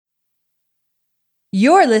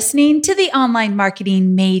You're listening to the Online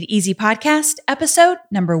Marketing Made Easy podcast, episode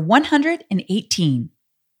number 118.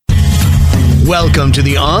 Welcome to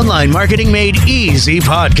the Online Marketing Made Easy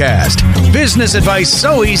podcast. Business advice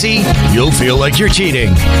so easy, you'll feel like you're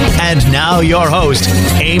cheating. And now your host,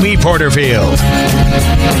 Amy Porterfield.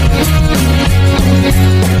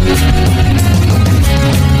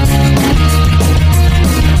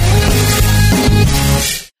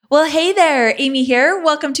 Well, hey there, Amy here.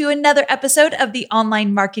 Welcome to another episode of the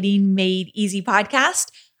Online Marketing Made Easy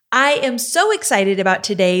podcast. I am so excited about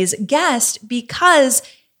today's guest because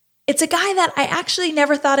it's a guy that I actually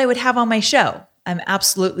never thought I would have on my show. I'm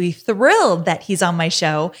absolutely thrilled that he's on my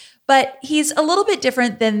show, but he's a little bit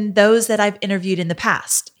different than those that I've interviewed in the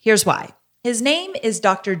past. Here's why. His name is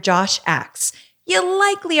Dr. Josh Axe. You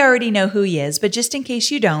likely already know who he is, but just in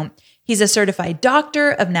case you don't, he's a certified doctor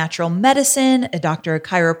of natural medicine, a doctor of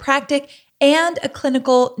chiropractic, and a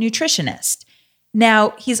clinical nutritionist.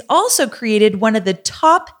 Now, he's also created one of the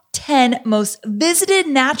top 10 most visited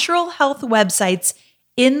natural health websites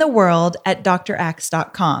in the world at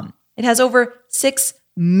draxe.com. It has over 6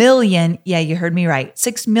 million, yeah, you heard me right,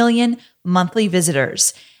 6 million monthly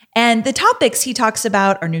visitors. And the topics he talks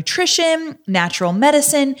about are nutrition, natural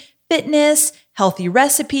medicine, fitness, healthy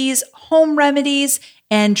recipes, home remedies,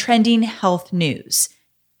 and trending health news.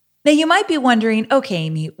 Now, you might be wondering, okay,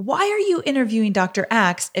 Amy, why are you interviewing Dr.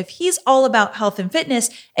 Axe if he's all about health and fitness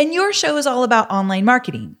and your show is all about online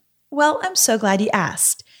marketing? Well, I'm so glad you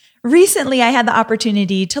asked. Recently, I had the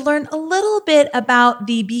opportunity to learn a little bit about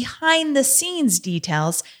the behind-the-scenes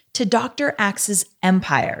details to Dr. Axe's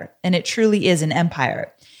empire, and it truly is an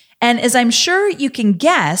empire. And as I'm sure you can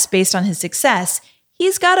guess based on his success,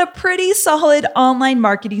 he's got a pretty solid online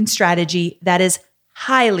marketing strategy that is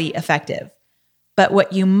highly effective. But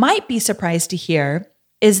what you might be surprised to hear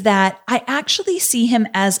is that I actually see him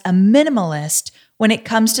as a minimalist when it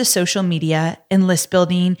comes to social media and list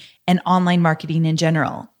building and online marketing in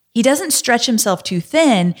general. He doesn't stretch himself too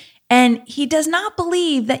thin, and he does not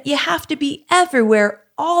believe that you have to be everywhere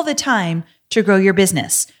all the time to grow your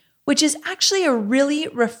business, which is actually a really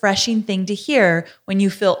refreshing thing to hear when you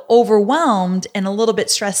feel overwhelmed and a little bit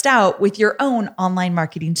stressed out with your own online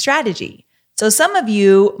marketing strategy. So some of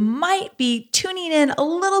you might be tuning in a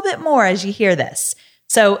little bit more as you hear this.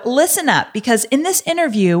 So listen up, because in this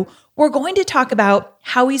interview, we're going to talk about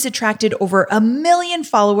how he's attracted over 1 million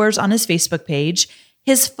followers on his Facebook page,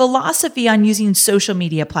 his philosophy on using social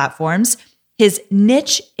media platforms, his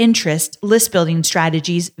niche interest list building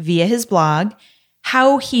strategies via his blog,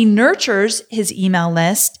 how he nurtures his email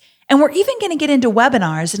list, and we're even going to get into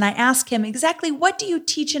webinars. And I ask him exactly, what do you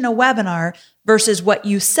teach in a webinar versus what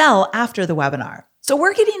you sell after the webinar? So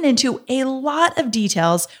we're getting into a lot of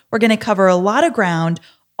details. We're going to cover a lot of ground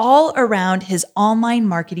all around his online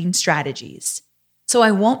marketing strategies. So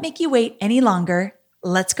I won't make you wait any longer.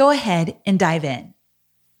 Let's go ahead and dive in.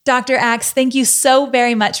 Dr. Axe, thank you so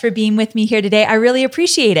very much for being with me here today. I really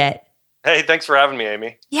appreciate it. Hey, thanks for having me,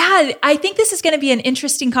 Amy. Yeah, I think this is going to be an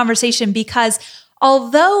interesting conversation because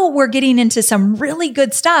although we're getting into some really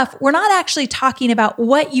good stuff, we're not actually talking about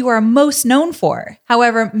what you are most known for.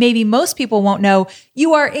 However, maybe most people won't know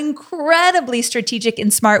you are incredibly strategic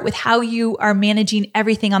and smart with how you are managing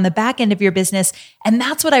everything on the back end of your business. And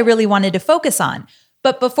that's what I really wanted to focus on.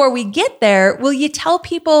 But before we get there, will you tell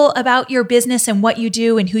people about your business and what you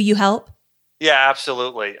do and who you help? Yeah,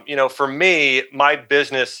 absolutely. For me, my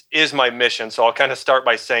business is my mission. So I'll kind of start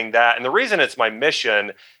by saying that. And the reason it's my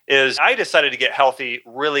mission is I decided to get healthy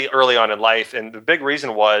really early on in life. And the big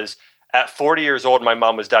reason was at 40 years old, my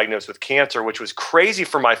mom was diagnosed with cancer, which was crazy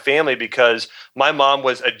for my family because my mom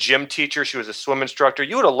was a gym teacher. She was a swim instructor.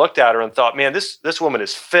 You would have looked at her and thought, man, this woman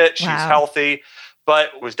is fit. She's healthy,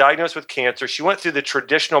 but was diagnosed with cancer. She went through the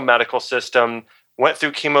traditional medical system, went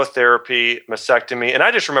through chemotherapy, mastectomy, and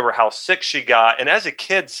I just remember how sick she got. And as a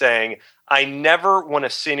kid saying, I never want to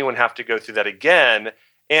see anyone have to go through that again.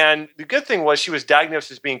 And the good thing was she was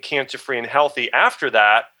diagnosed as being cancer-free and healthy after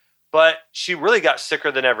that, but she really got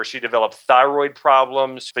sicker than ever. She developed thyroid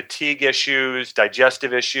problems, fatigue issues,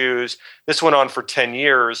 digestive issues. This went on for 10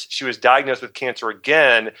 years. She was diagnosed with cancer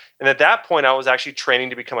again. And at that point, I was actually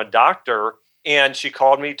training to become a doctor. And she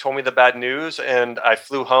called me, told me the bad news, and I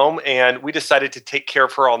flew home, and we decided to take care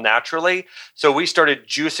of her all naturally. So we started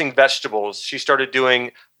juicing vegetables. She started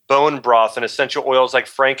doing bone broth and essential oils like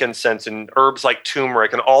frankincense and herbs like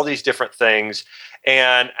turmeric and all these different things.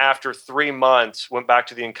 And after 3 months, went back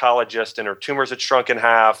to the oncologist, and her tumors had shrunk in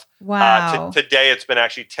half. Wow. Today, it's been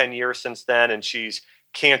actually 10 years since then, and she's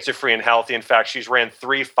cancer-free and healthy. In fact, she's ran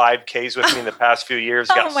 3 5Ks with me in the past few years,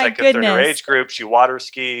 got my second, third in her goodness. age group. She water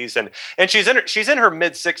skis and she's in her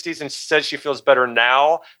mid-60s, and she says she feels better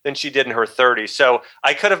now than she did in her 30s. So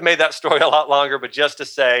I could have made that story a lot longer, but just to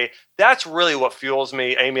say, that's really what fuels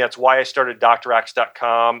me, Amy. That's why I started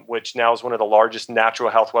drax.com, which now is one of the largest natural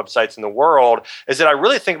health websites in the world, is that I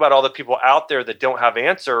really think about all the people out there that don't have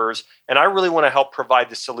answers, and I really want to help provide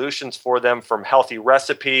the solutions for them, from healthy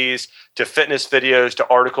recipes to fitness videos to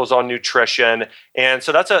articles on nutrition. And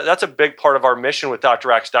so that's a big part of our mission with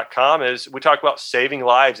drax.com is we talk about saving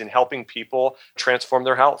lives and helping people transform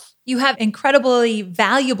their health. You have incredibly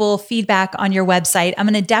valuable feedback on your website. I'm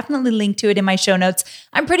going to definitely link to it in my show notes.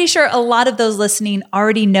 I'm pretty sure a lot of those listening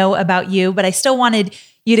already know about you, but I still wanted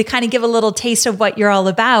you to kind of give a little taste of what you're all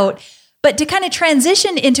about. But to kind of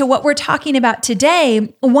transition into what we're talking about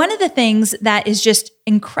today, one of the things that is just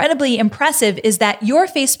incredibly impressive is that your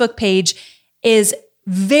Facebook page is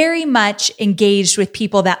very much engaged with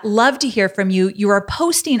people that love to hear from you. You are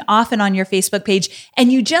posting often on your Facebook page,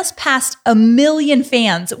 and you just passed 1 million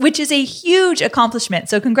fans, which is a huge accomplishment.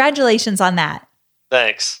 So congratulations on that.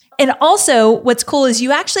 Thanks. And also, what's cool is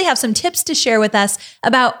you actually have some tips to share with us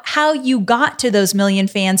about how you got to those 1 million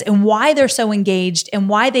fans and why they're so engaged and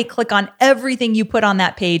why they click on everything you put on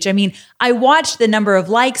that page. I mean, I watched the number of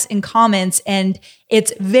likes and comments, and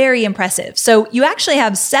it's very impressive. So you actually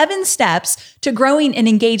have 7 steps to growing an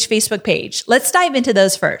engaged Facebook page. Let's dive into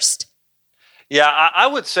those first. Yeah, I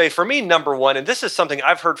would say for me, number one, and this is something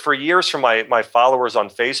I've heard for years from my followers on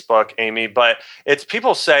Facebook, Amy, but it's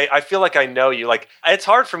people say, I feel like I know you. Like, it's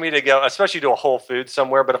hard for me to go, especially to a Whole Foods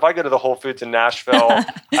somewhere, but if I go to the Whole Foods in Nashville,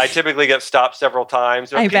 I typically get stopped several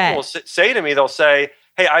times. People will say to me, they'll say,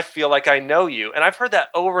 hey, I feel like I know you. And I've heard that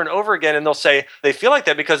over and over again. And they'll say they feel like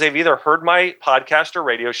that because they've either heard my podcast or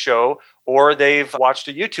radio show or they've watched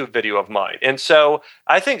a YouTube video of mine. And so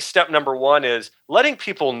I think step number one is letting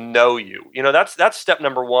people know you. You know, that's step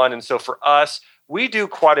number one. And so for us, we do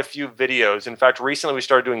quite a few videos. In fact, recently we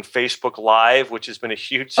started doing Facebook Live, which has been a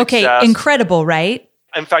huge success. Okay, incredible, right?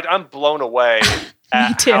 In fact, I'm blown away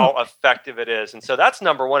at how effective it is. And so that's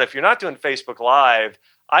number one. If you're not doing Facebook Live,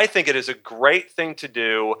 I think it is a great thing to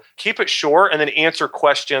do. Keep it short and then answer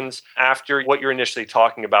questions after what you're initially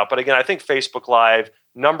talking about. But again, I think Facebook Live,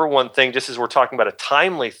 number one thing, just as we're talking about a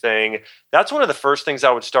timely thing, that's one of the first things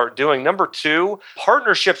I would start doing. Number two,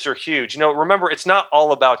 partnerships are huge. You know, remember, it's not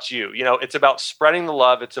all about you. You know, it's about spreading the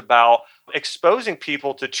love. It's about exposing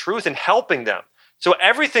people to truth and helping them. So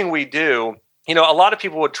everything we do, you know, a lot of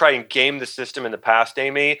people would try and game the system in the past,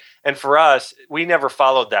 Amy. And for us, we never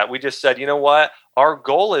followed that. We just said, you know what? Our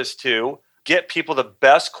goal is to get people the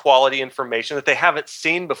best quality information that they haven't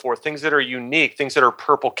seen before, things that are unique, things that are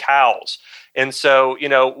purple cows. And so, you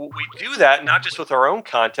know, we do that not just with our own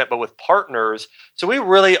content, but with partners. So we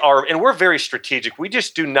really are, and we're very strategic. We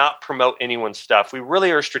just do not promote anyone's stuff. We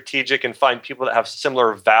really are strategic and find people that have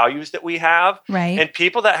similar values that we have, right, and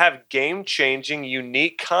people that have game-changing,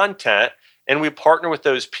 unique content. And we partner with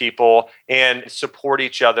those people and support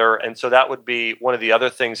each other. And so that would be one of the other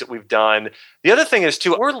things that we've done. The other thing is,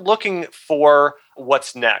 too, we're looking for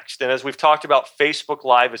what's next. And as we've talked about, Facebook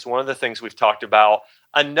Live is one of the things we've talked about.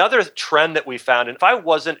 Another trend that we found, and if I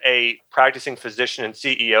wasn't a practicing physician and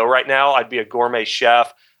CEO right now, I'd be a gourmet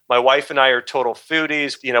chef. My wife and I are total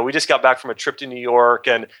foodies. You know, we just got back from a trip to New York,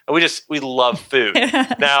 and we love food.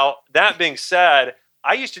 Now, that being said,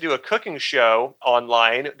 I used to do a cooking show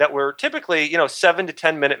online that were typically, 7 to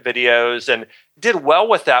 10 minute videos and did well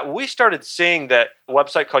with that. We started seeing that a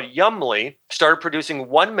website called Yummly started producing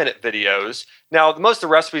 1 minute videos. Now, most of the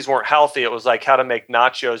recipes weren't healthy. It was like how to make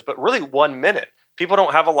nachos, but really 1 minute. People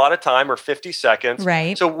don't have a lot of time or 50 seconds.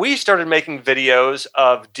 Right. So we started making videos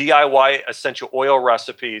of DIY essential oil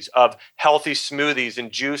recipes, of healthy smoothies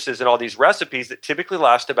and juices and all these recipes that typically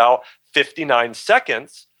last about 59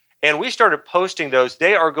 seconds. And we started posting those.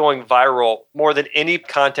 They are going viral more than any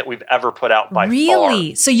content we've ever put out by far.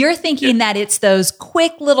 Really? So you're thinking that it's those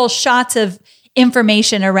quick little shots of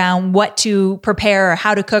information around what to prepare or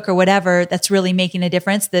how to cook or whatever that's really making a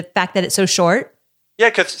difference, the fact that it's so short? Yeah,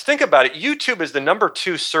 because think about it. YouTube is the number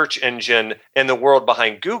 2 search engine in the world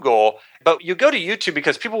behind Google. But you go to YouTube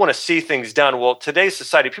because people want to see things done. Well, today's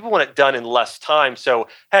society, people want it done in less time. So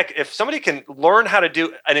heck, if somebody can learn how to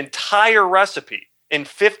do an entire recipe in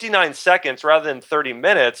 59 seconds rather than 30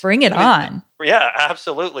 minutes. Bring it on. Yeah,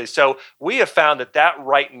 absolutely. So we have found that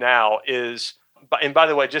right now is, and by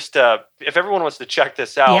the way, just if everyone wants to check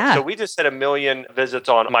this out, So we just hit 1 million visits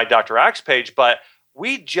on my Dr. Axe page, but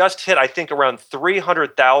we just hit, I think, around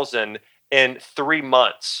 300,000 in 3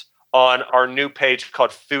 months on our new page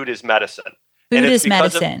called Food is Medicine. Food is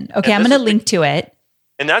Medicine. Okay, I'm going to link to it.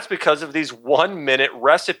 And that's because of these 1-minute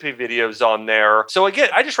recipe videos on there. So again,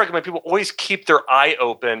 I just recommend people always keep their eye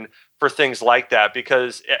open for things like that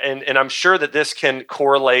because, and I'm sure that this can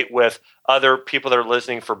correlate with other people that are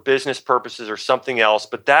listening for business purposes or something else,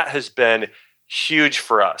 but that has been huge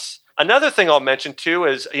for us. Another thing I'll mention too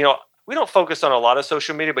is, we don't focus on a lot of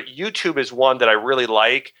social media, but YouTube is one that I really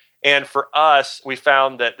like. And for us, we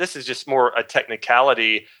found that this is just more a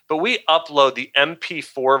technicality, but we upload the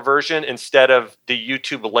MP4 version instead of the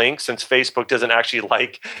YouTube link since Facebook doesn't actually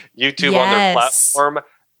like YouTube on their platform.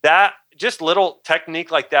 That just little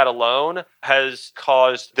technique like that alone has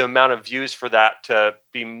caused the amount of views for that to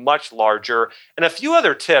be much larger. And a few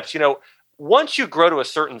other tips, once you grow to a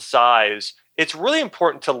certain size, it's really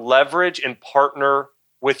important to leverage and partner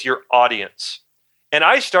with your audience. And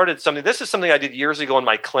I started something, this is something I did years ago in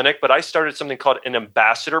my clinic, but I started something called an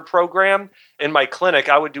ambassador program. In my clinic,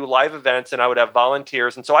 I would do live events and I would have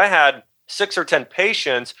volunteers. And so I had 6 or 10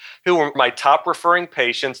 patients who were my top referring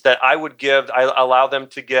patients that I allow them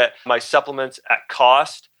to get my supplements at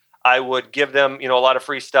cost. I would give them, a lot of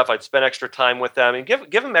free stuff. I'd spend extra time with them and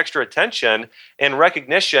give them extra attention and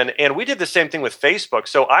recognition. And we did the same thing with Facebook.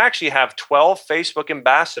 So I actually have 12 Facebook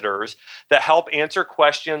ambassadors that help answer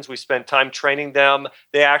questions. We spend time training them.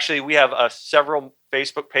 We have several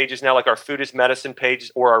Facebook pages now, like our Food is Medicine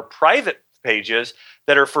page or our private pages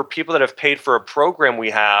that are for people that have paid for a program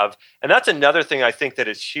we have. And that's another thing I think that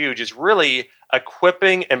is huge, is really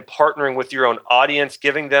equipping and partnering with your own audience,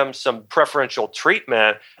 giving them some preferential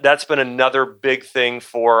treatment. That's been another big thing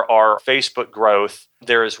for our Facebook growth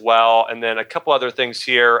there as well. And then a couple other things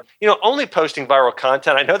here, only posting viral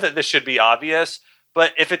content. I know that this should be obvious,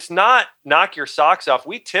 but if it's not knock your socks off,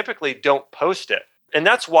 we typically don't post it. And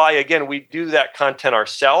that's why, again, we do that content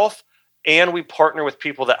ourselves. And we partner with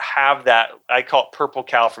people that have that. I call it Purple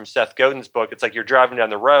Cow from Seth Godin's book. It's like you're driving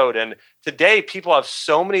down the road. And today, people have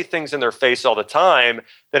so many things in their face all the time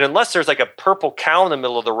that unless there's like a purple cow in the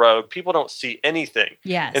middle of the road, people don't see anything.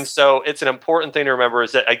 Yes. And so it's an important thing to remember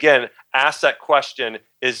is that, again, ask that question,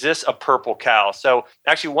 is this a purple cow? So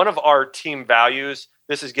actually, one of our team values,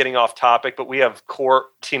 this is getting off topic, but we have core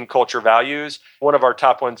team culture values. One of our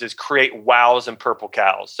top ones is create wows and purple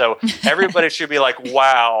cows. So everybody should be like,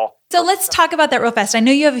 wow. So let's talk about that real fast. I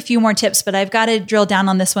know you have a few more tips, but I've got to drill down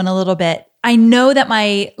on this one a little bit. I know that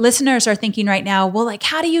my listeners are thinking right now, well, like,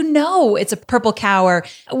 how do you know it's a purple cow? Or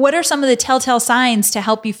what are some of the telltale signs to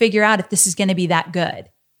help you figure out if this is going to be that good?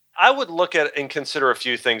 I would look at and consider a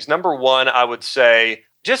few things. Number one, I would say,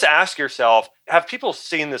 just ask yourself, have people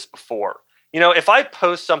seen this before? If I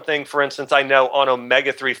post something, for instance, I know on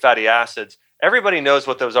omega-3 fatty acids, everybody knows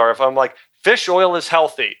what those are. If I'm like, fish oil is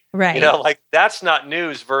healthy, right? That's not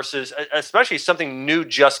news versus, especially something new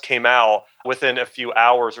just came out within a few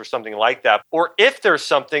hours or something like that. Or if there's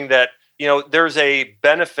something that, there's a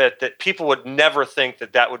benefit that people would never think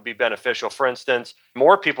that would be beneficial. For instance,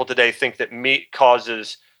 more people today think that meat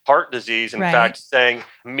causes heart disease. In fact, saying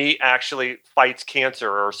meat actually fights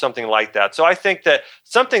cancer or something like that. So I think that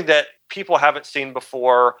something that people haven't seen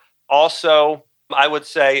before. Also, I would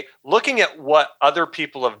say looking at what other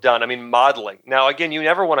people have done. I mean, modeling. Now, again, you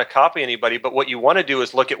never want to copy anybody, but what you want to do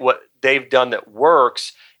is look at what they've done that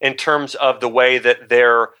works in terms of the way that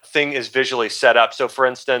their thing is visually set up. So for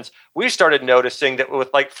instance, we started noticing that with,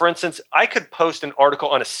 like, for instance, I could post an article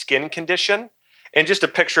on a skin condition and just a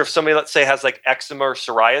picture of somebody, let's say, has like eczema or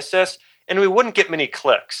psoriasis, and we wouldn't get many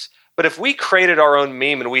clicks. But if we created our own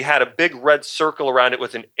meme and we had a big red circle around it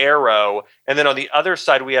with an arrow, and then on the other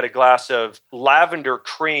side we had a glass of lavender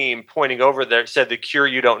cream pointing over there, it said the cure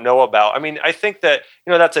you don't know about. I mean, I think that,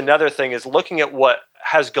 that's another thing, is looking at what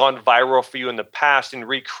has gone viral for you in the past and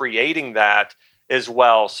recreating that as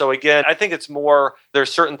well. So again, I think it's more,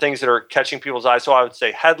 there's certain things that are catching people's eyes. So I would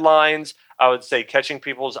say headlines, I would say catching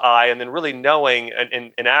people's eye, and then really knowing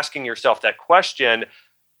and asking yourself that question,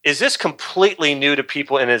 is this completely new to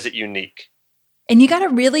people and is it unique? And you got to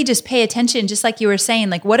really just pay attention, just like you were saying,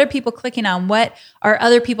 like, what are people clicking on? What are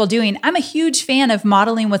other people doing? I'm a huge fan of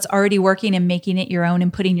modeling what's already working and making it your own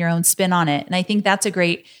and putting your own spin on it. And I think that's a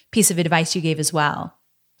great piece of advice you gave as well.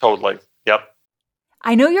 Totally. Yep.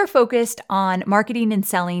 I know you're focused on marketing and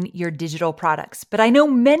selling your digital products, but I know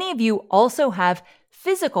many of you also have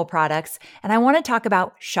physical products, and I want to talk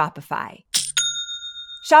about Shopify.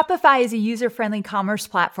 Shopify is a user-friendly commerce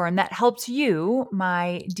platform that helps you,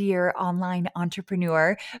 my dear online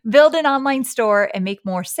entrepreneur, build an online store and make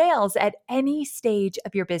more sales at any stage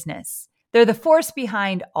of your business. They're the force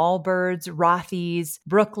behind Allbirds, Rothy's,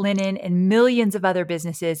 Brooklinen, and millions of other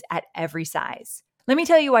businesses at every size. Let me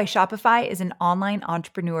tell you why Shopify is an online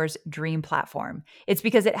entrepreneur's dream platform. It's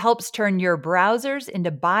because it helps turn your browsers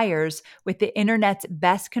into buyers with the internet's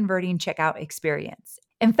best converting checkout experience.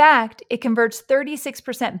 In fact, it converts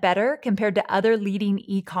 36% better compared to other leading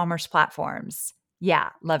e-commerce platforms.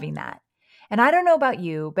 Yeah, loving that. And I don't know about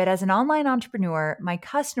you, but as an online entrepreneur, my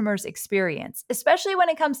customers' experience, especially when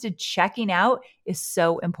it comes to checking out, is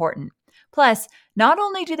so important. Plus, not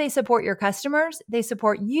only do they support your customers, they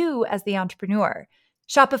support you as the entrepreneur.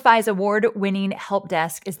 Shopify's award-winning help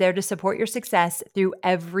desk is there to support your success through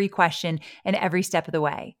every question and every step of the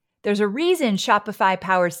way. There's a reason Shopify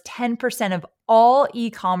powers 10% of all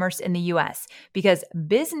e-commerce in the US, because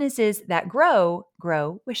businesses that grow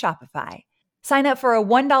with Shopify. Sign up for a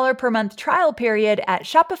 $1 per month trial period at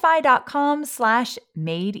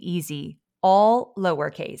shopify.com/madeeasy, all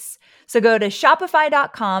lowercase. So go to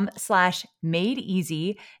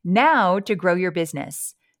shopify.com/madeeasy now to grow your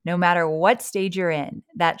business, no matter what stage you're in.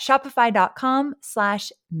 That's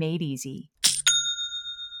shopify.com/madeeasy.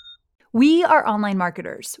 We are online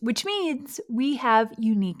marketers, which means we have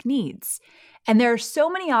unique needs. And there are so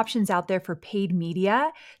many options out there for paid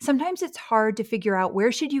media. Sometimes it's hard to figure out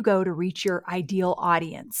where should you go to reach your ideal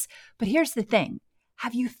audience. But here's the thing.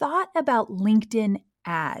 Have you thought about LinkedIn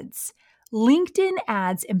ads? LinkedIn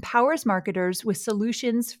ads empowers marketers with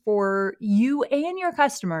solutions for you and your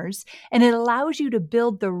customers, and it allows you to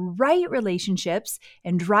build the right relationships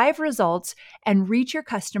and drive results and reach your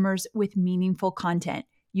customers with meaningful content.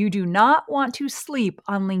 You do not want to sleep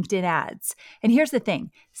on LinkedIn ads. And here's the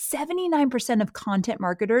thing, 79% of content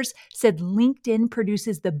marketers said LinkedIn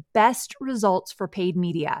produces the best results for paid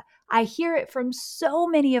media. I hear it from so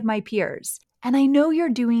many of my peers. And I know you're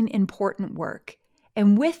doing important work.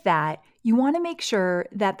 And with that, you want to make sure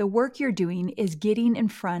that the work you're doing is getting in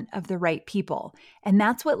front of the right people. And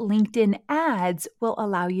that's what LinkedIn ads will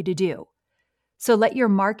allow you to do. So let your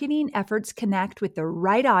marketing efforts connect with the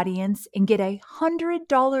right audience and get a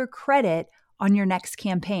 $100 credit on your next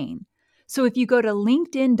campaign. So if you go to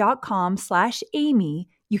linkedin.com/Amy,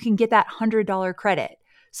 you can get that $100 credit.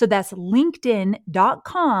 So that's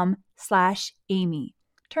linkedin.com/Amy.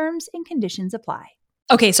 Terms and conditions apply.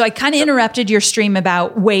 Okay, so I kind of interrupted your stream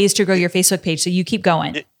about ways to grow your Facebook page. So you keep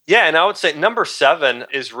going. Yeah, and I would say number 7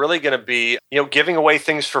 is really going to be, giving away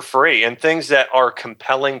things for free and things that are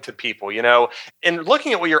compelling to people, and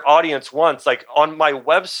looking at what your audience wants. Like on my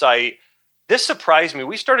website, this surprised me.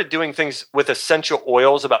 We started doing things with essential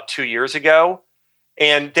oils about 2 years ago,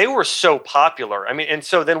 and they were so popular. And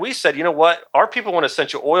so then we said, you know what? Our people want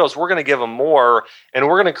essential oils. We're going to give them more, and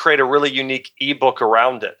we're going to create a really unique ebook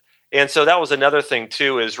around it. And so that was another thing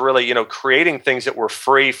too, is really, creating things that were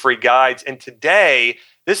free guides. And today,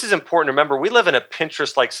 this is important to remember, we live in a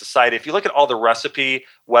Pinterest-like society. If you look at all the recipe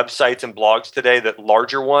websites and blogs today, the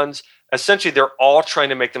larger ones, essentially they're all trying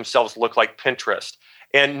to make themselves look like Pinterest.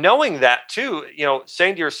 And knowing that too,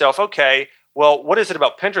 saying to yourself, okay, well, what is it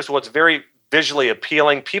about Pinterest? Well, it's very visually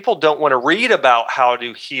appealing. People don't want to read about how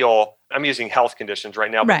to heal. I'm using health conditions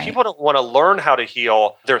right now, but right. People don't want to learn how to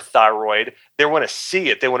heal their thyroid. They want to see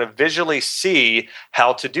it. They want to visually see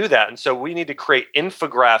how to do that. And so we need to create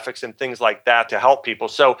infographics and things like that to help people.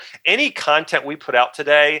 So any content we put out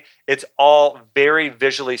today, it's all very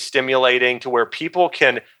visually stimulating to where people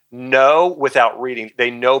can know without reading.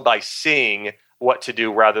 They know by seeing what to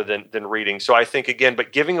do rather than reading. So I think, again,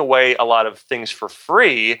 but giving away a lot of things for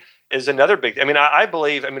free is another big, I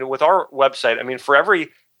believe, with our website, for every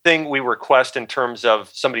thing we request in terms of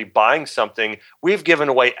somebody buying something, we've given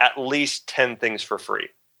away at least 10 things for free.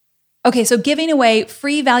 Okay, so giving away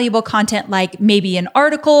free valuable content like maybe an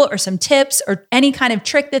article or some tips or any kind of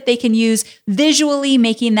trick that they can use, visually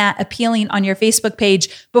making that appealing on your Facebook page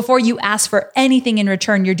before you ask for anything in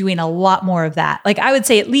return, you're doing a lot more of that. Like I would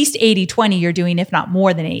say at least 80-20 you're doing, if not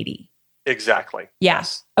more than 80. Exactly. Yeah.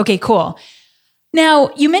 Yes. Okay, cool. Now,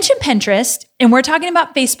 you mentioned Pinterest, and we're talking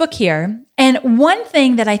about Facebook here. And one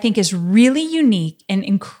thing that I think is really unique and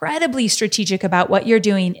incredibly strategic about what you're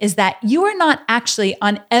doing is that you are not actually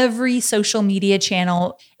on every social media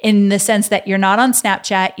channel, in the sense that you're not on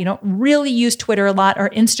Snapchat, you don't really use Twitter a lot or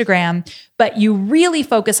Instagram, but you really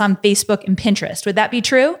focus on Facebook and Pinterest. Would that be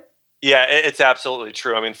true? Yeah, it's absolutely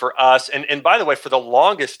true. For us, and by the way, for the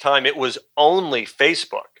longest time, it was only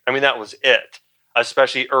Facebook. That was it,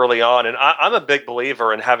 especially early on. And I'm a big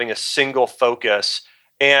believer in having a single focus.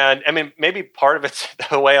 And maybe part of it's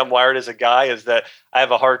the way I'm wired as a guy is that I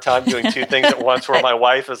have a hard time doing two things at once, where my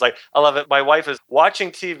wife is like, I love it. My wife is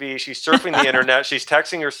watching TV, she's surfing the internet, she's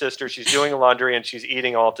texting her sister, she's doing laundry, and she's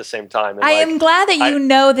eating all at the same time. And I am glad that you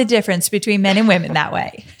know the difference between men and women that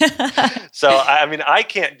way. So, I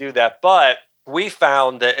can't do that. But we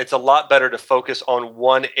found that it's a lot better to focus on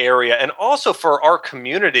one area. And also for our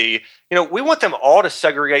community, we want them all to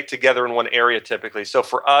segregate together in one area typically. So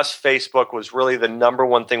for us, Facebook was really the number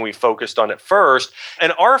one thing we focused on at first.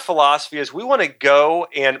 And our philosophy is we want to go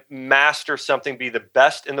and master something, be the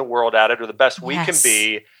best in the world at it, or the best we can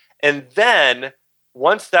be. And then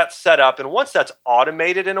once that's set up and once that's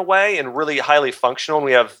automated in a way and really highly functional, and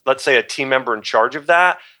we have, let's say, a team member in charge of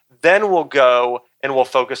that, then we'll go and we'll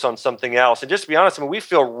focus on something else. And just to be honest, we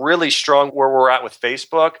feel really strong where we're at with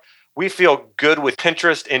Facebook. We feel good with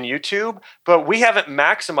Pinterest and YouTube, but we haven't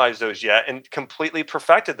maximized those yet and completely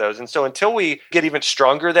perfected those. And so until we get even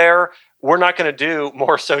stronger there, we're not going to do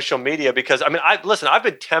more social media because, I've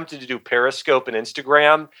been tempted to do Periscope and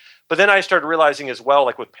Instagram, but then I started realizing as well,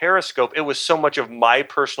 like with Periscope, it was so much of my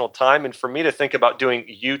personal time. And for me to think about doing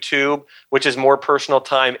YouTube, which is more personal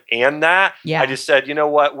time and that, I just said, you know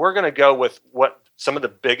what, we're going to go with what some of the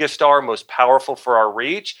biggest are, most powerful for our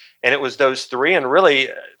reach. And it was those three. And really,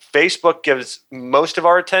 Facebook gives most of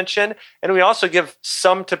our attention. And we also give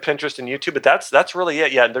some to Pinterest and YouTube, but that's really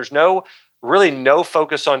it. Yeah, there's no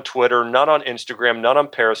focus on Twitter, none on Instagram, none on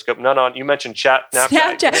Periscope, none on, you mentioned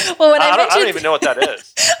Snapchat. Well, I don't even know what that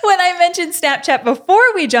is. When I mentioned Snapchat before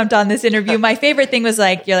we jumped on this interview, my favorite thing was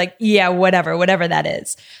you're like, yeah, whatever that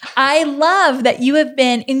is. I love that you have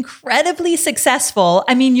been incredibly successful.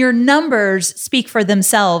 Your numbers speak for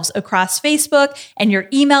themselves across Facebook and your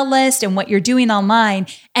email list and what you're doing online.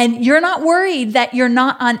 And you're not worried that you're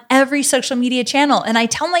not on every social media channel. And I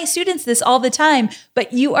tell my students this all the time,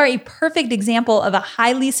 but you are a perfect example of a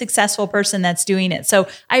highly successful person that's doing it. So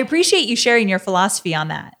I appreciate you sharing your philosophy on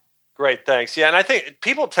that. Great, thanks. Yeah, and I think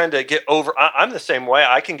people tend to get I'm the same way.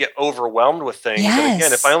 I can get overwhelmed with things. Yes. And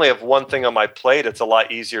again, if I only have one thing on my plate, it's a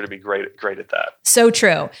lot easier to be great at that. So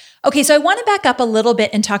true. Okay, so I want to back up a little bit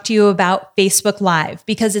and talk to you about Facebook Live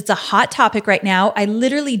because it's a hot topic right now. I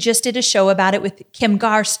literally just did a show about it with Kim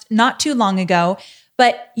Garst not too long ago.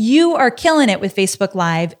 But you are killing it with Facebook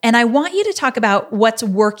Live. And I want you to talk about what's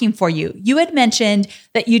working for you. You had mentioned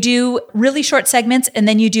that you do really short segments and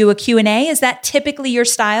then you do a Q&A. Is that typically your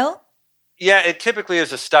style? Yeah, it typically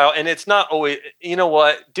is a style. And it's not always, you know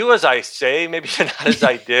what, do as I say, maybe not as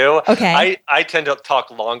I do. Okay. I tend to talk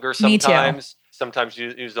longer sometimes. Me too. Sometimes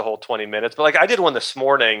use the whole 20 minutes. But I did one this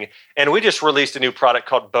morning and we just released a new product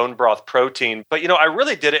called Bone Broth Protein. But, I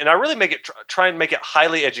really did it and I really make it try and make it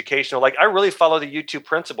highly educational. I really follow the YouTube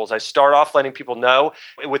principles. I start off letting people know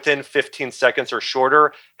within 15 seconds or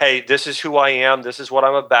shorter, hey, this is who I am. This is what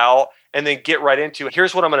I'm about. And then get right into it.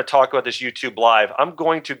 Here's what I'm going to talk about this YouTube Live. I'm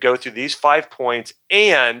going to go through these 5 points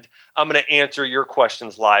and I'm going to answer your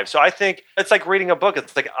questions live. So I think it's like reading a book.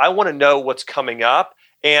 It's I want to know what's coming up.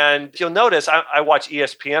 And you'll notice I watch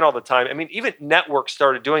ESPN all the time. Even networks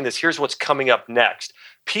started doing this. Here's what's coming up next.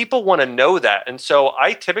 People want to know that. And so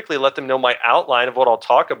I typically let them know my outline of what I'll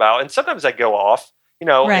talk about. And sometimes I go off,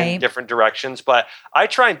 in different directions. But I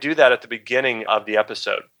try and do that at the beginning of the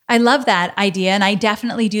episode. I love that idea. And I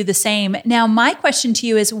definitely do the same. Now, my question to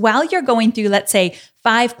you is while you're going through, let's say,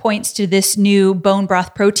 5 points to this new bone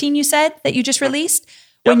broth protein you said that you just released,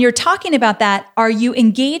 when you're talking about that, are you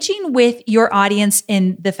engaging with your audience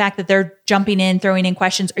in the fact that they're jumping in, throwing in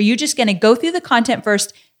questions? Are you just going to go through the content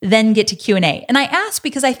first, then get to Q&A? And I ask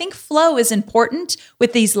because I think flow is important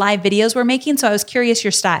with these live videos we're making. So I was curious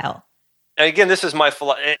your style. And again, this is my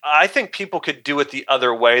philosophy. I think people could do it the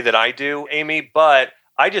other way that I do, Amy, but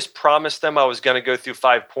I just promised them I was going to go through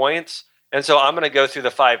 5 points. And so I'm going to go through the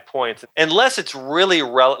 5 points. Unless it's really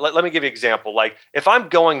relevant. Let me give you an example. If I'm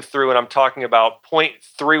going through and I'm talking about point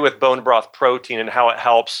 3 with bone broth protein and how it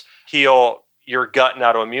helps heal your gut and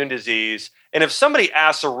autoimmune disease. And if somebody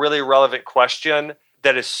asks a really relevant question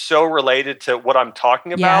that is so related to what I'm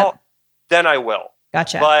talking about, then I will.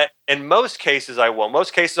 Gotcha. But in most cases, I will.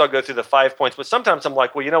 Most cases, I'll go through the 5 points. But sometimes I'm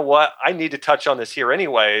like, well, you know what? I need to touch on this here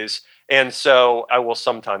anyways. And so I will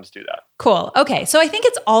sometimes do that. Cool. Okay. So I think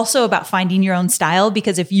it's also about finding your own style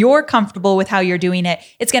because if you're comfortable with how you're doing it,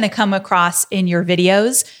 it's going to come across in your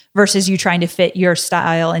videos versus you trying to fit your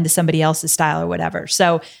style into somebody else's style or whatever.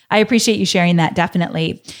 So I appreciate you sharing that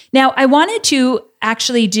definitely. Now, I wanted to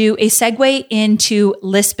actually do a segue into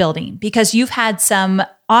list building because you've had some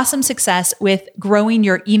awesome success with growing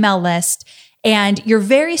your email list and you're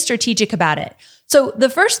very strategic about it. So the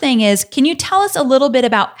first thing is, can you tell us a little bit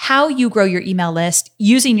about how you grow your email list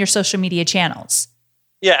using your social media channels?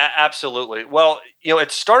 Yeah, absolutely. Well,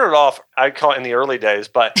 it started off, I call it in the early days,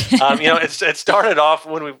 but it started off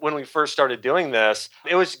when we first started doing this.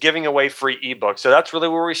 It was giving away free ebooks. So that's really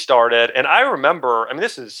where we started. And I remember,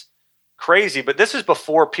 this is crazy, but this is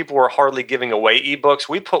before people were hardly giving away ebooks.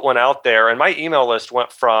 We put one out there and my email list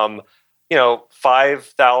went from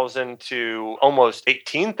 5,000 to almost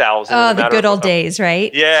 18,000. Oh, the good old days,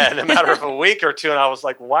 right? Yeah, in a matter of a week or two. And I was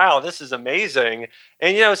like, wow, this is amazing.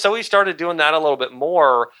 And, so we started doing that a little bit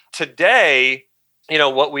more. Today,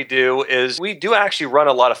 what we do is we do actually run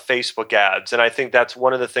a lot of Facebook ads. And I think that's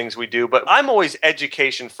one of the things we do. But I'm always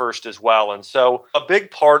education first as well. And so a big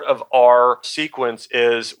part of our sequence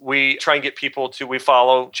is we try and get people we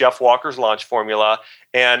follow Jeff Walker's Launch Formula.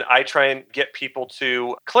 And I try and get people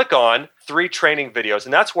to click on 3 training videos.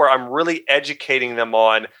 And that's where I'm really educating them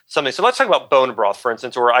on something. So let's talk about bone broth, for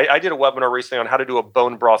instance, or I did a webinar recently on how to do a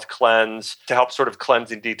bone broth cleanse to help sort of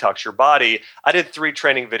cleanse and detox your body. I did 3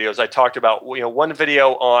 training videos. I talked about, one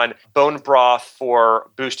video on bone broth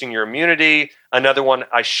for boosting your immunity. Another one,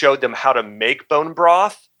 I showed them how to make bone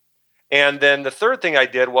broth. And then the third thing I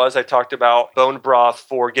did was I talked about bone broth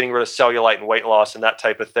for getting rid of cellulite and weight loss and that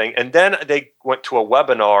type of thing. And then they went to a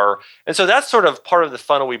webinar. And so that's sort of part of the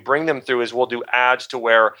funnel we bring them through is we'll do ads to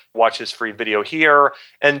where watch this free video here.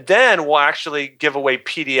 And then we'll actually give away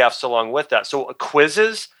PDFs along with that. So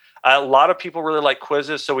quizzes. A lot of people really like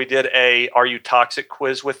quizzes. So we did a Are You Toxic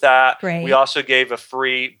quiz with that. Great. We also gave a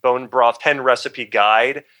free bone broth 10 recipe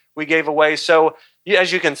guide we gave away. So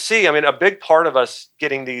as you can see, a big part of us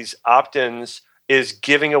getting these opt-ins is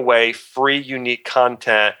giving away free, unique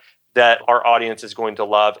content that our audience is going to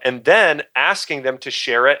love, and then asking them to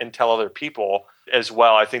share it and tell other people as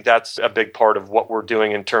well. I think that's a big part of what we're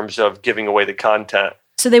doing in terms of giving away the content.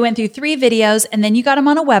 So they went through 3 videos and then you got them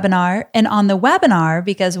on a webinar. And on the webinar,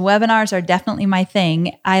 because webinars are definitely my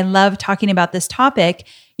thing, I love talking about this topic.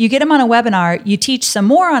 You get them on a webinar, you teach some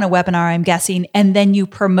more on a webinar, I'm guessing, and then you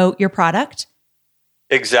promote your product.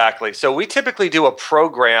 Exactly. So we typically do a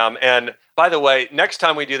program. And by the way, next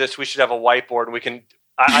time we do this, we should have a whiteboard and we can,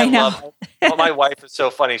 I love, well, my wife is so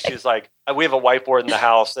funny. She's like, we have a whiteboard in the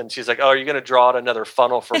house and she's like, oh, are you going to draw out another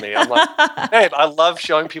funnel for me? I'm like, hey, I love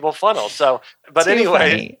showing people funnels. So, but Too anyway,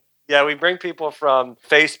 funny. Yeah, we bring people from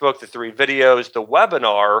Facebook, the 3 videos, the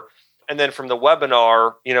webinar. And then from the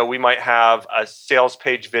webinar, we might have a sales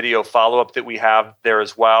page video follow-up that we have there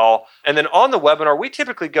as well. And then on the webinar, we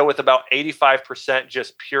typically go with about 85%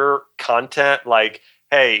 just pure content, like,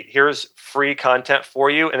 hey, here's free content for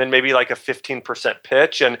you. And then maybe like a 15%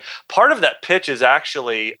 pitch. And part of that pitch is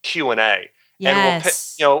actually Q&A.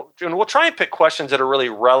 Yes. And we'll try and pick questions that are really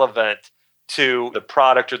relevant to the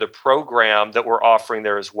product or the program that we're offering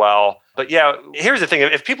there as well. But yeah, here's the thing.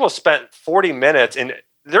 If people spent 40 minutes and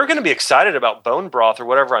they're going to be excited about bone broth or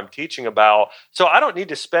whatever I'm teaching about. So I don't need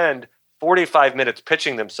to spend 45 minutes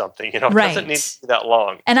pitching them something. It doesn't need to be that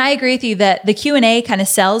long. And I agree with you that the Q&A kind of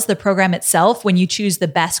sells the program itself when you choose the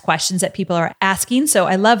best questions that people are asking. So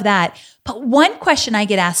I love that. But one question I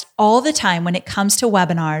get asked all the time when it comes to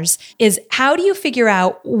webinars is how do you figure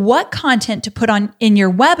out what content to put on in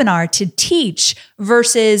your webinar to teach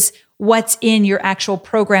versus what's in your actual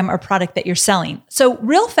program or product that you're selling? So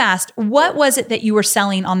real fast, what was it that you were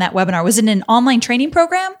selling on that webinar? Was it an online training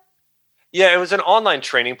program? Yeah, it was an online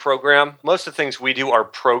training program. Most of the things we do are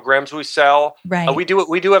programs we sell. Right. We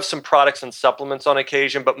do have some products and supplements on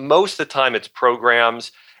occasion, but most of the time it's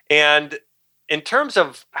programs. And in terms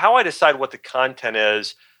of how I decide what the content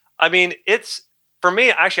is, it's for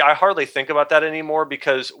me, actually, I hardly think about that anymore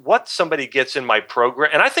because what somebody gets in my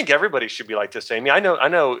program, and I think everybody should be like this, Amy. I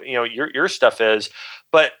know, your stuff is,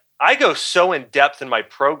 but I go so in depth in my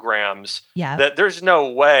programs that there's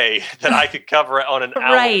no way that I could cover it on an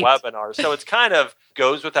hour webinar. So it's kind of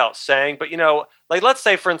goes without saying. But, like let's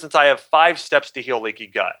say, for instance, I have 5 steps to heal leaky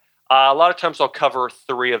gut. A lot of times I'll cover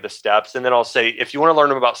 3 of the steps. And then I'll say, if you want to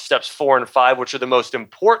learn about steps 4 and 5, which are the most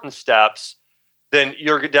important steps, then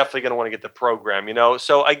you're definitely going to want to get the program,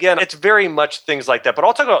 So again, it's very much things like that. But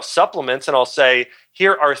I'll talk about supplements and I'll say,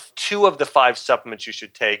 here are 2 of the 5 supplements you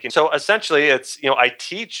should take. And so essentially it's, I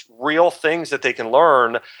teach real things that they can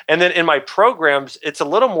learn. And then in my programs, it's a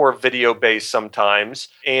little more video-based sometimes.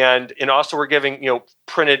 And also we're giving,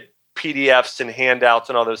 printed PDFs and handouts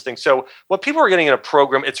and all those things. So what people are getting in a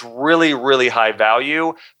program, it's really, really high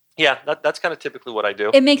value. Yeah, that's kind of typically what I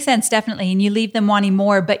do. It makes sense, definitely. And you leave them wanting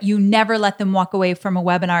more, but you never let them walk away from a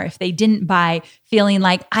webinar if they didn't buy, feeling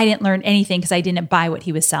like I didn't learn anything because I didn't buy what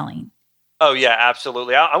he was selling. Oh, yeah,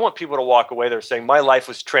 absolutely. I want people to walk away there saying, my life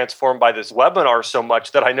was transformed by this webinar so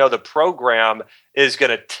much that I know the program is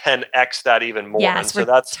going to 10x that even more. Yes, and so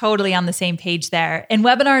that's totally on the same page there. And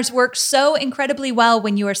webinars work so incredibly well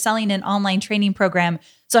when you are selling an online training program.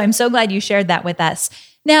 So I'm so glad you shared that with us.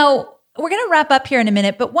 Now, we're going to wrap up here in a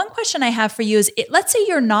minute, but one question I have for you is, let's say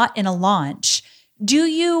you're not in a launch. do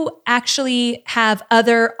you actually have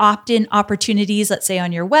other opt-in opportunities, let's say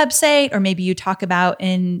on your website, or maybe you talk about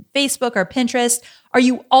in Facebook or Pinterest? Are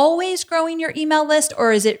you always growing your email list,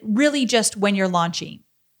 or is it really just when you're launching?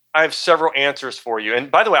 I have several answers for you.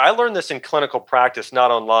 And by the way, I learned this in clinical practice,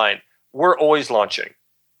 not online. We're always launching.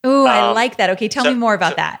 Oh, I like that. Okay, tell me more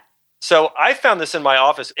about that. So I found this in my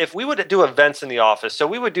office. If we would do events in the office, so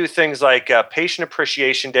we would do things like Patient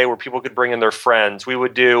Appreciation Day where people could bring in their friends. I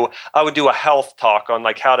would do a health talk on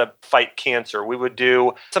like how to fight cancer. We would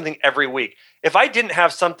do something every week. If I didn't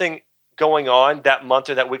have something going on that month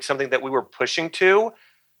or that week, something that we were pushing to,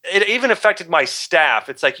 it even affected my staff.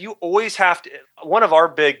 It's like you always have to, one of our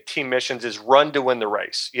big team missions is run to win the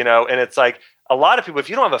race, and it's like, a lot of people, if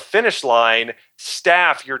you don't have a finish line,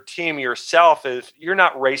 staff, your team, yourself, if you're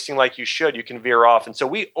not racing like you should, you can veer off. And so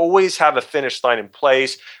we always have a finish line in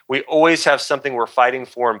place. We always have something we're fighting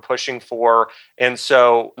for and pushing for. And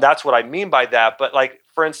so that's what I mean by that. But like,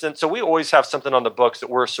 for instance, so we always have something on the books that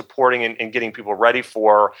we're supporting and getting people ready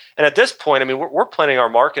for. And at this point, I mean, we're planning our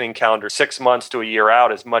marketing calendar 6 months to a year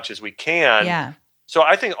out as much as we can. Yeah. So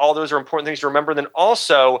I think all those are important things to remember. Then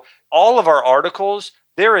also, all of our articles,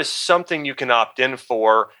 there is something you can opt in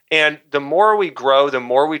for. And the more we grow, the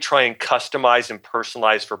more we try and customize and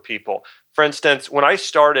personalize for people. For instance, when I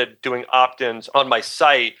started doing opt-ins on my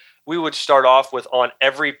site, we would start off with, on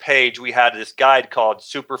every page, we had this guide called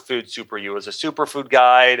Superfood Super You. It was a superfood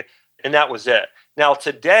guide, and that was it. Now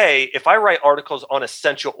today, if I write articles on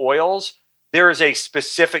essential oils, there is a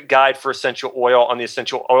specific guide for essential oil on the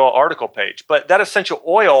essential oil article page. But that essential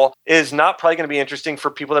oil is not probably going to be interesting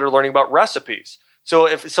for people that are learning about recipes. So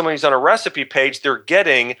if somebody's on a recipe page, they're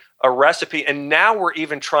getting a recipe. And now we're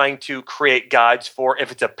even trying to create guides for,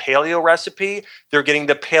 if it's a paleo recipe, they're getting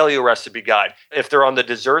the paleo recipe guide. If they're on the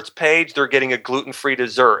desserts page, they're getting a gluten-free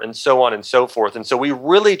dessert, and so on and so forth. And so we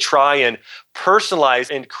really try and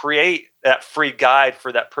personalize and create that free guide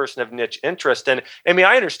for that person of niche interest. And I mean,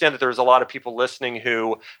 I understand that there's a lot of people listening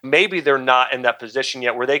who maybe they're not in that position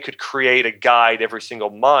yet where they could create a guide every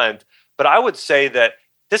single month. But I would say that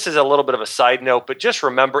this is a little bit of a side note, but just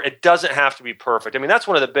remember, it doesn't have to be perfect. I mean, that's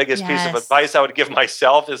one of the biggest pieces of advice I would give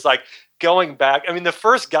myself is like going back. I mean, the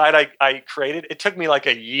first guide I created, it took me like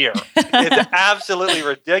a year. It's absolutely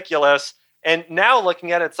ridiculous. And now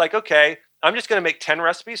looking at it, it's like, okay, I'm just going to make 10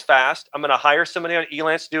 recipes fast. I'm going to hire somebody on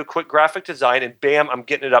Elance to do a quick graphic design, and bam, I'm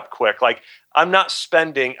getting it up quick. Like, I'm not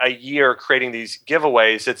spending a year creating these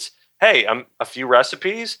giveaways. It's, hey, I'm a few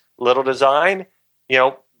recipes, little design,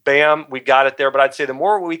 bam, we got it there. But I'd say the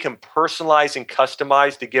more we can personalize and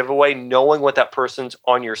customize the giveaway, knowing what that person's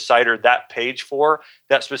on your site or that page for,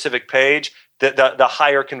 that specific page, the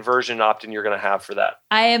higher conversion opt-in you're going to have for that.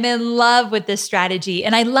 I am in love with this strategy.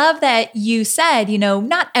 And I love that you said,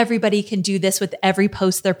 not everybody can do this with every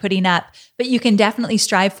post they're putting up, but you can definitely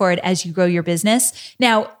strive for it as you grow your business.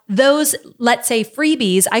 Now, those, let's say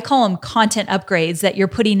freebies, I call them content upgrades that you're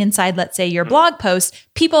putting inside, let's say your blog post,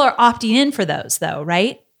 people are opting in for those though,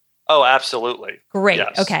 right? Oh, absolutely. Great.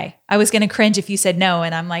 Yes. Okay. I was going to cringe if you said no.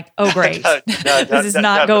 And I'm like, oh, great. This is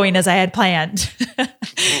not going as I had planned.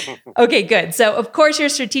 Okay, good. So of course you're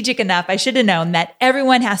strategic enough. I should have known that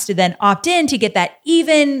everyone has to then opt in to get that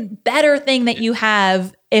even better thing that you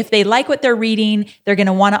have. If they like what they're reading, they're going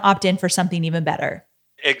to want to opt in for something even better.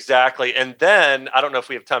 Exactly. And then, I don't know if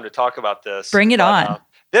we have time to talk about this. Bring it on.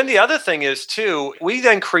 Then the other thing is too, we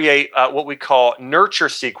then create what we call nurture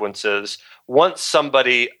sequences once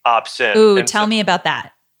somebody opts in. Ooh, tell me about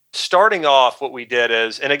that. Starting off, what we did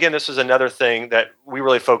is, and again, this was another thing that we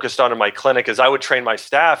really focused on in my clinic, is I would train my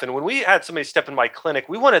staff. And when we had somebody step in my clinic,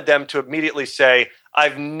 we wanted them to immediately say,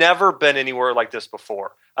 I've never been anywhere like this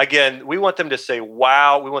before. Again, we want them to say,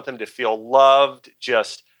 wow. We want them to feel loved,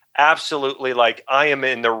 just absolutely like I am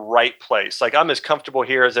in the right place. Like I'm as comfortable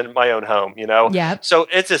here as in my own home, Yeah. So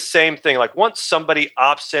it's the same thing. Like once somebody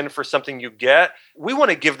opts in for something you get, we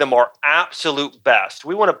want to give them our absolute best.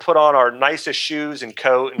 We want to put on our nicest shoes and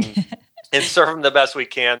coat and serve them the best we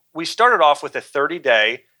can. We started off with a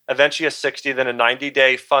 30-day, eventually a 60, then a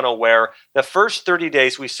 90-day funnel where the first 30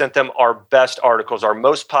 days we sent them our best articles, our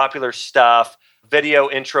most popular stuff, video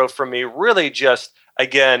intro from me, really just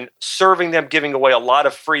again, serving them, giving away a lot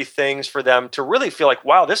of free things for them to really feel like,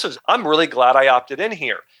 wow, I'm really glad I opted in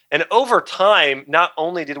here. And over time, not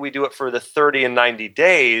only did we do it for the 30 and 90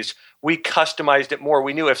 days, we customized it more.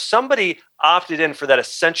 We knew if somebody opted in for that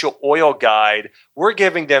essential oil guide, we're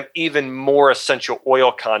giving them even more essential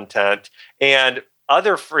oil content and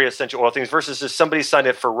other free essential oil things versus if somebody signed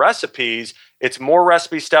up for recipes, it's more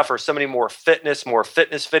recipe stuff or somebody more fitness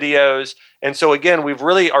videos. And so again, we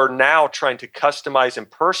really are now trying to customize and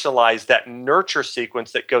personalize that nurture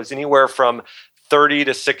sequence that goes anywhere from 30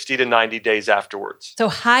 to 60 to 90 days afterwards. So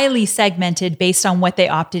highly segmented based on what they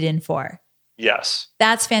opted in for. Yes.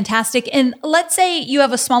 That's fantastic. And let's say you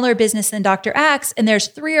have a smaller business than Dr. Axe, and there's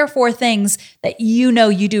 3 or 4 things that you know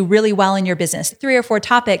you do really well in your business, 3 or 4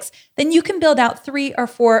 topics, then you can build out 3 or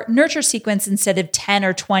 4 nurture sequence instead of 10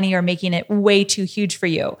 or 20 or making it way too huge for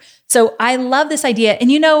you. So I love this idea.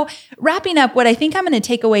 And wrapping up, what I think I'm going to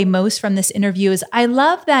take away most from this interview is I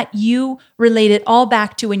love that you relate it all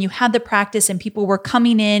back to when you had the practice and people were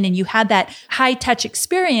coming in and you had that high touch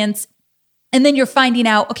experience. And then you're finding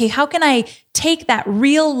out, okay, how can I take that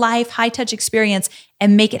real life high touch experience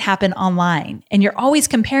and make it happen online? And you're always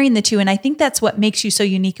comparing the two. And I think that's what makes you so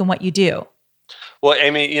unique in what you do. Well,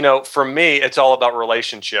 Amy, for me, it's all about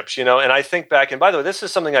relationships, and I think back, and by the way, this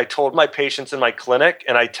is something I told my patients in my clinic,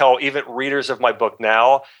 and I tell even readers of my book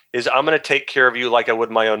now, is I'm going to take care of you like I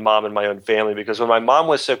would my own mom and my own family. Because when my mom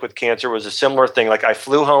was sick with cancer, it was a similar thing. Like I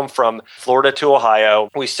flew home from Florida to Ohio.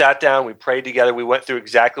 We sat down, we prayed together. We went through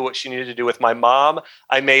exactly what she needed to do with my mom.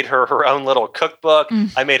 I made her own little cookbook.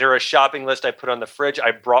 I made her a shopping list I put on the fridge.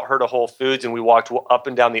 I brought her to Whole Foods and we walked up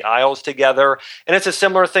and down the aisles together. And it's a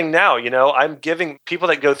similar thing now. I'm giving people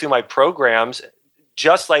that go through my programs,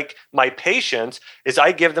 just like my patients, is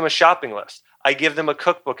I give them a shopping list. I give them a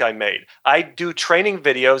cookbook I made. I do training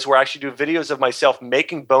videos where I actually do videos of myself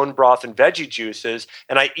making bone broth and veggie juices,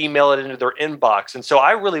 and I email it into their inbox. And so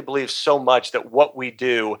I really believe so much that what we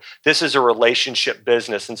do, this is a relationship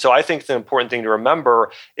business. And so I think the important thing to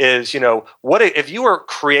remember is, what if you are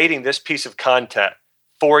creating this piece of content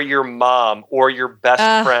for your mom or your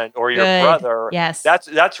best friend or your brother, yes,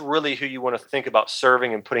 that's really who you want to think about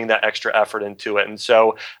serving and putting that extra effort into it. And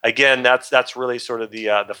so again, that's really sort of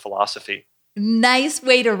the philosophy. Nice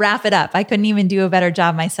way to wrap it up. I couldn't even do a better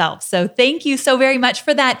job myself. So thank you so very much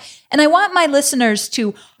for that. And I want my listeners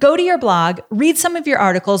to go to your blog, read some of your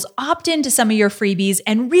articles, opt into some of your freebies,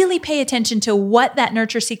 and really pay attention to what that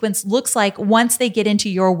nurture sequence looks like once they get into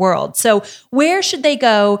your world. So where should they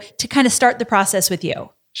go to kind of start the process with you?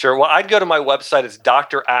 Sure. Well, I'd go to my website. It's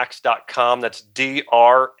draxe.com. That's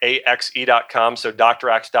DRAXE.com. So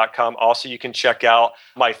draxe.com. Also, you can check out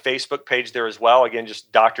my Facebook page there as well. Again,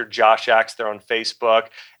 just Dr. Josh Axe there on Facebook.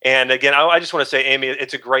 And again, I just want to say, Amy,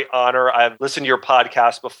 it's a great honor. I've listened to your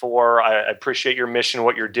podcast before. I appreciate your mission,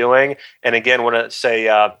 what you're doing. And again, want to say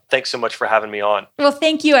thanks so much for having me on. Well,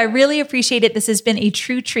 thank you. I really appreciate it. This has been a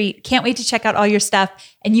true treat. Can't wait to check out all your stuff.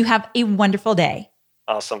 And you have a wonderful day.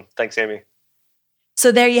 Awesome. Thanks, Amy. So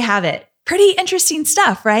there you have it. Pretty interesting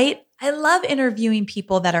stuff, right? I love interviewing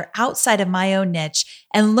people that are outside of my own niche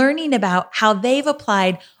and learning about how they've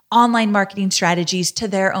applied online marketing strategies to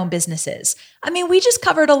their own businesses. I mean, we just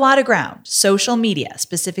covered a lot of ground. Social media,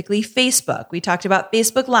 specifically Facebook. We talked about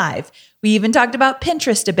Facebook Live. We even talked about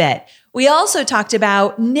Pinterest a bit. We also talked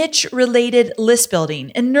about niche-related list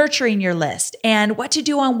building and nurturing your list and what to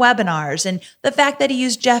do on webinars. And the fact that he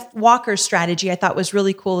used Jeff Walker's strategy, I thought was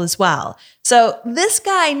really cool as well. So this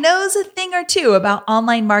guy knows a thing or two about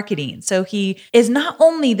online marketing. So he is not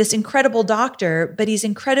only this incredible doctor, but he's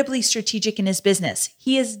incredibly strategic in his business.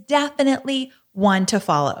 He is definitely one to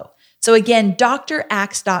follow. So again,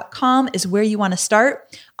 draxe.com is where you want to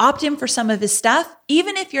start. Opt in for some of his stuff,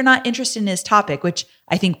 even if you're not interested in his topic, which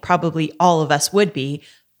I think probably all of us would be.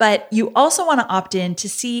 But you also want to opt in to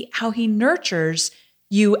see how he nurtures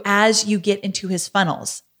you as you get into his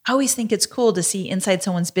funnels. I always think it's cool to see inside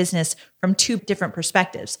someone's business from 2 different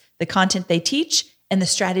perspectives, the content they teach and the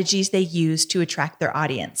strategies they use to attract their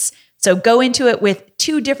audience. So go into it with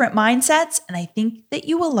 2 different mindsets, and I think that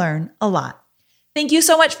you will learn a lot. Thank you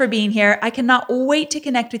so much for being here. I cannot wait to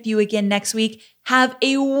connect with you again next week. Have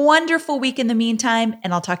a wonderful week in the meantime,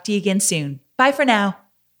 and I'll talk to you again soon. Bye for now.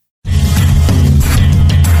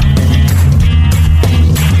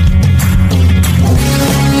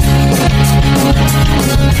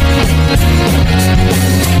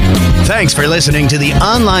 Thanks for listening to the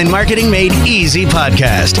Online Marketing Made Easy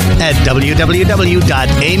podcast at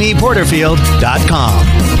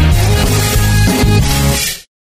www.amyporterfield.com.